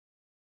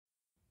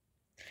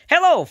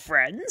Hello,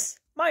 friends!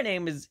 My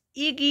name is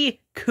Iggy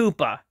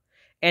Koopa,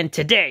 and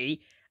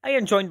today I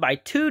am joined by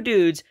two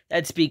dudes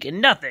that speak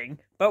nothing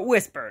but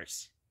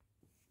whispers.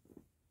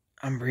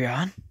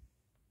 Umbreon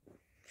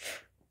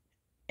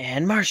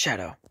and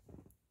Marshadow.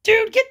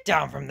 Dude, get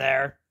down from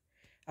there!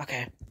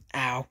 Okay,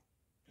 ow.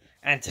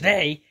 And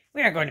today,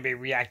 we are going to be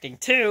reacting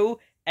to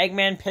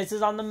Eggman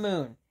Pisses on the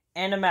Moon,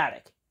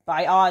 Animatic,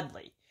 by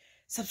Oddly.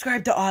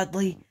 Subscribe to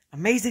Oddly,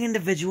 amazing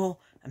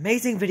individual,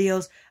 amazing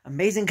videos,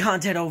 amazing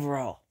content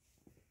overall.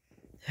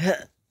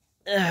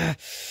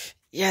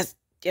 Yes,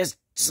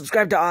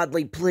 subscribe to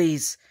Oddly,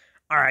 please.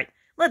 Alright,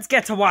 let's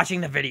get to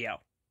watching the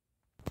video.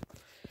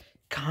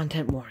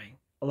 Content warning.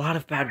 A lot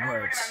of bad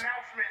words.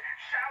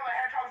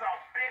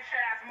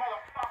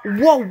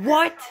 Whoa,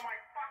 what?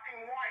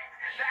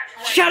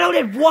 Shadow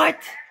did what?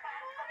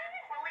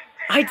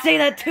 I'd say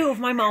that too if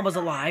my mom was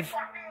alive.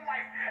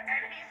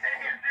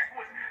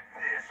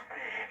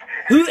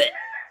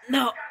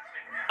 No,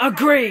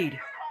 agreed.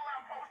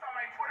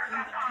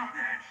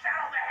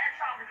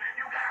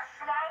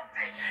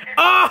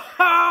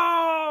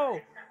 Oh!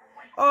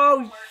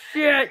 Oh,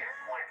 shit!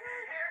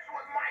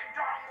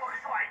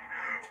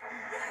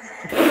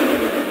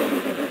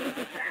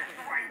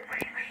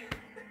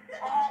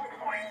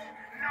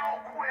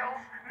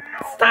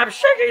 Stop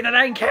shaking the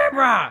dang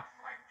camera!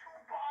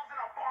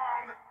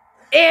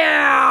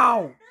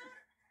 Ew!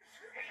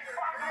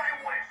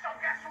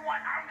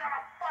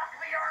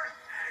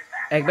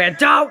 Eggman,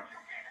 don't!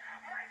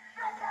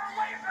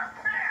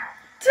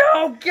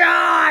 Oh,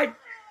 God!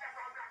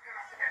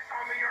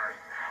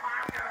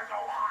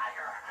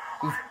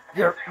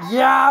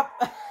 Yep!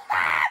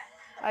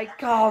 I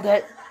called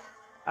it.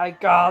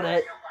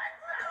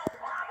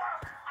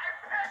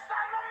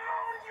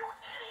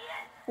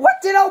 What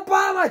did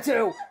Obama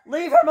do?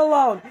 Leave him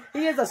alone.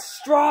 He is a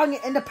strong,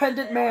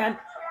 independent man.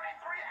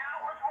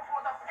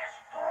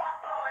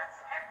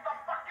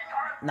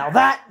 Now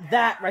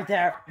that right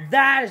there,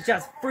 that is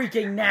just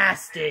freaking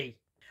nasty.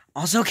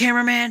 Also,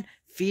 cameraman,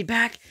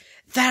 feedback,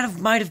 that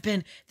might have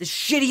been the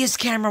shittiest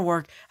camera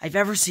work I've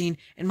ever seen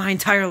in my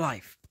entire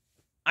life.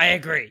 I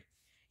agree.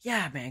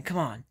 Yeah, man, come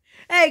on.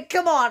 Hey,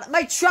 come on,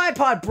 my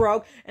tripod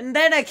broke, and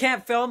then I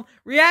can't film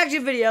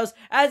reaction videos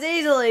as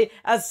easily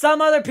as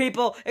some other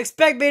people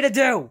expect me to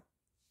do.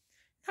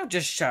 Now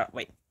just shut up.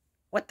 Wait,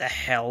 what the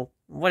hell?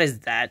 What is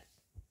that?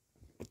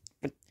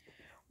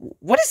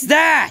 What is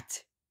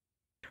that?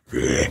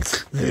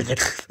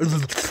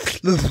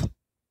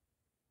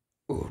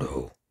 Oh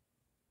no.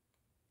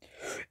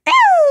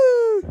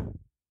 Ew!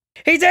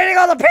 He's eating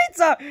all the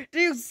pizza! Do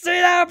you see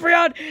that,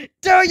 Umbreon?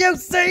 Do you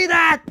see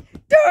that?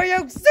 Do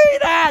you see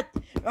that?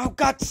 Oh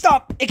God,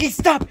 stop! Iggy,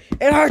 stop!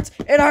 It hurts!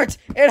 It hurts!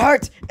 It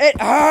hurts! It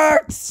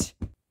hurts!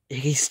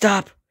 Iggy,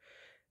 stop!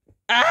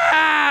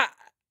 Ah!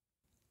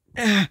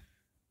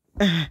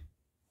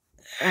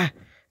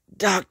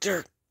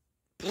 Doctor,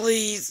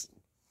 please.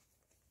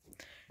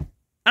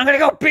 I'm gonna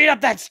go beat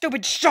up that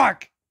stupid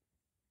shark!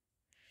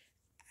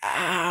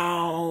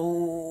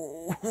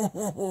 Ow!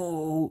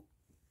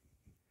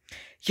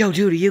 Yo,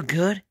 dude, are you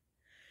good?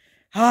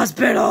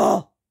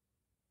 Hospital!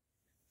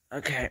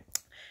 Okay,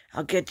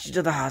 I'll get you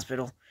to the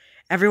hospital.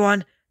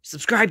 Everyone,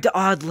 subscribe to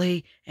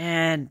Oddly,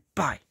 and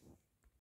bye.